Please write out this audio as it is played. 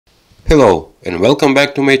Hello and welcome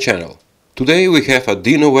back to my channel. Today we have a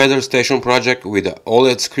Dino Weather Station project with an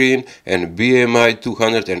OLED screen and BMI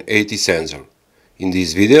 280 sensor. In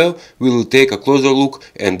this video we will take a closer look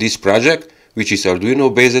at this project, which is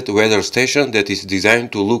Arduino based weather station that is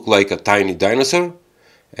designed to look like a tiny dinosaur,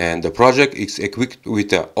 and the project is equipped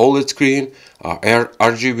with an OLED screen,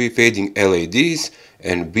 RGB fading LEDs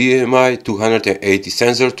and BMI 280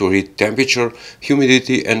 sensor to read temperature,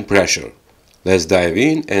 humidity and pressure. Let's dive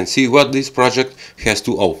in and see what this project has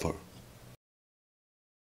to offer.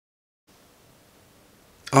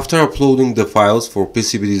 After uploading the files for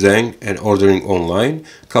PCB design and ordering online,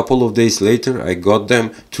 a couple of days later I got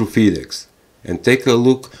them through FedEx. And take a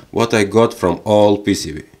look what I got from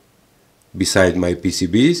ALLPCB. Beside my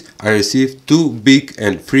PCBs, I received two big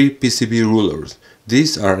and free PCB rulers.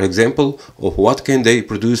 These are examples of what can they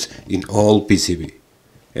produce in ALLPCB.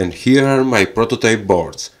 And here are my prototype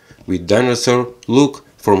boards with dinosaur look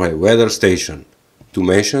for my weather station. To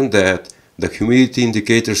mention that the humidity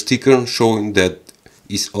indicator sticker showing that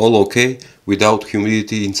is all okay without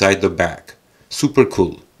humidity inside the bag. Super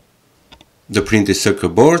cool. The printed circuit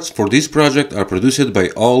boards for this project are produced by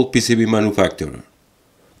ALLPCB manufacturer.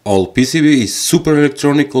 ALLPCB is super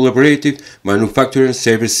electronic collaborative manufacturing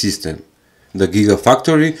service system. The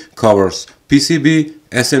Gigafactory covers PCB,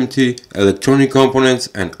 SMT, electronic components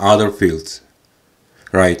and other fields.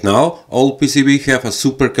 Right now, ALLPCB have a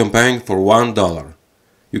super campaign for $1.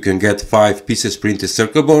 You can get 5 pieces printed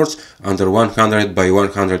circuit boards under 100 by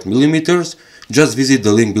 100 mm. Just visit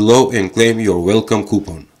the link below and claim your welcome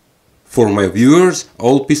coupon. For my viewers,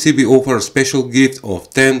 ALLPCB offers a special gift of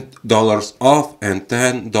 $10 off and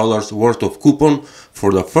 $10 worth of coupon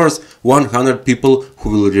for the first 100 people who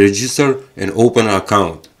will register and open an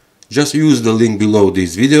account. Just use the link below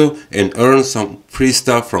this video and earn some free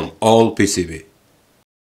stuff from ALLPCB.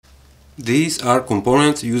 These are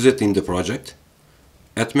components used in the project: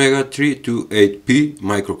 ATmega 328P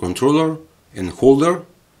microcontroller and holder,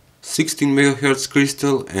 16 MHz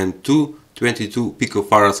crystal and two 22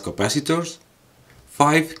 pF capacitors,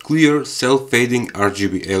 5 clear self-fading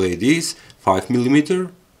RGB LEDs 5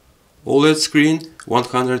 mm, OLED screen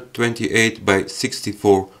 128 by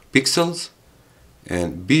 64 pixels,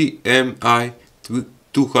 and BMI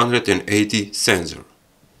 280 sensor.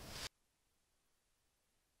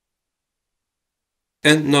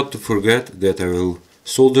 And not to forget that I will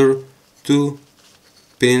solder 2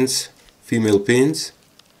 pins, female pins,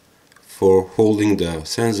 for holding the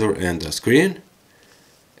sensor and the screen.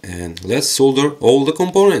 And let's solder all the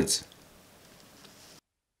components.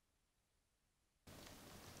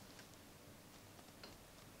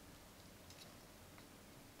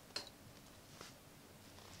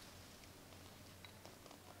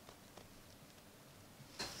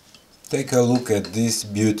 Take a look at this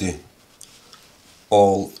beauty.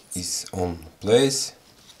 All is on place,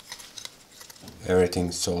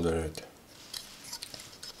 everything soldered,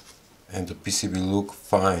 and the PCB look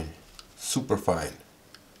fine, super fine.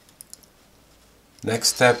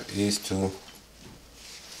 Next step is to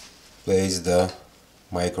place the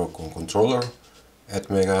microcontroller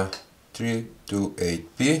ATmega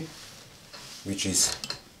 328P, which is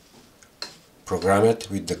programmed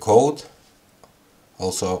with the code.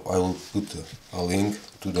 Also I will put a link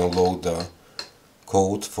to download the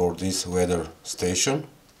code for this weather station.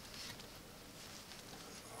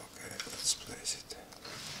 Okay, let's place it.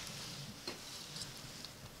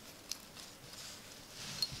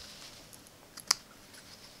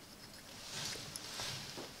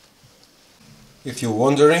 If you're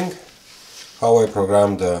wondering how I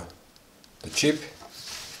program the chip,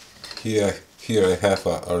 here I have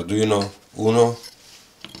a Arduino Uno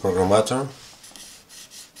programmator,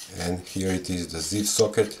 and here it is the ZIF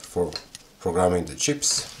socket for programming the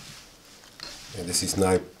chips, and this is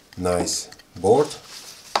nice board.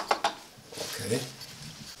 Okay,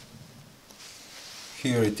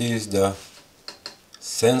 here it is the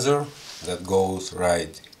sensor that goes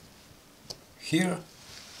right here,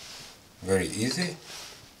 very easy.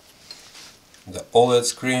 The OLED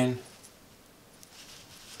screen,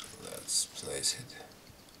 let's place it.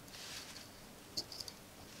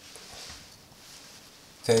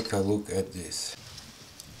 Take a look at this.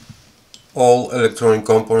 All electronic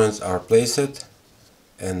components are placed,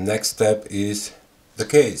 and next step is the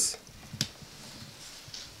case.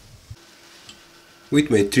 With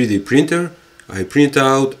my 3D printer I print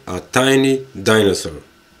out a tiny dinosaur.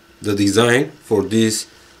 The design for this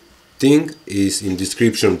thing is in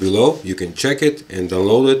description below. You can check it and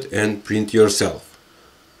download it and print yourself.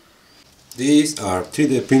 These are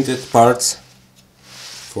 3D printed parts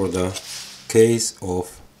for the case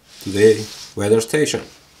of today's weather station.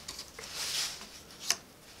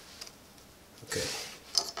 Okay,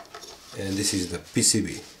 and this is the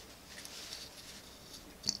PCB.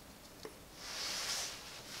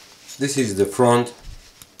 This is the front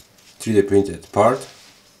 3D printed part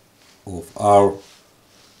of our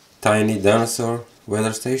tiny dinosaur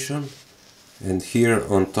weather station, and here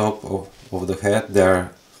on top of the head there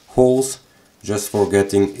are holes just for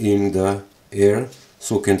getting in the air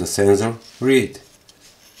so can the sensor read.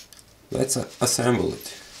 Let's assemble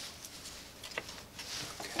it.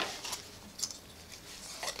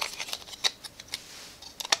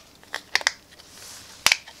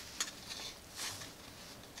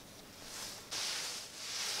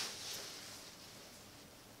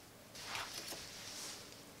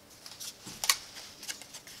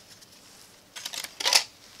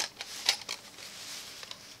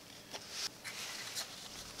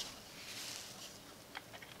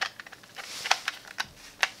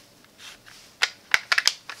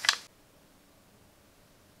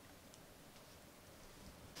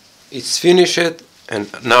 It's finished, and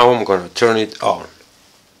now I'm gonna turn it on.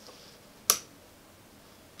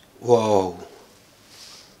 Wow,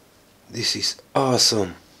 this is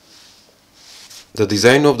awesome. The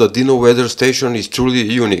design of the Dino Weather Station is truly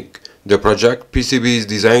unique. The project PCB is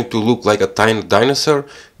designed to look like a tiny dinosaur,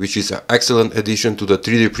 which is an excellent addition to the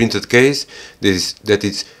 3D printed case that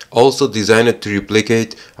is also designed to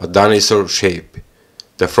replicate a dinosaur shape.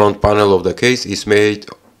 The front panel of the case is made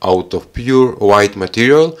out of pure white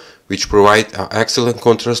material, which provide an excellent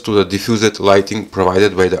contrast to the diffused lighting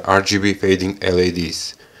provided by the RGB fading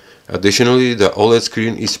LEDs. Additionally, the OLED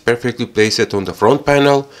screen is perfectly placed on the front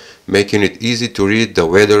panel, making it easy to read the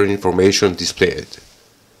weather information displayed.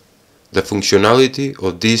 The functionality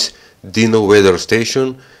of this Dino Weather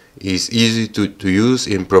Station is easy to use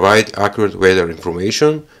and provide accurate weather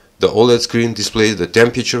information. The OLED screen displays the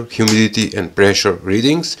temperature, humidity and pressure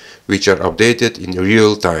readings, which are updated in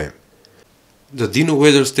real time. The Dino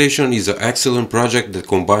Weather Station is an excellent project that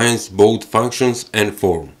combines both functions and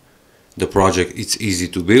form. The project is easy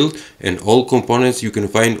to build and all components you can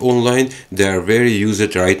find online. They are very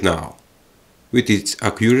used right now. With its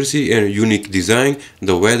accuracy and unique design,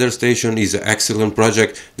 the weather station is an excellent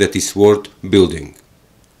project that is worth building.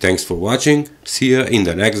 Thanks for watching, see ya in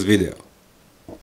the next video.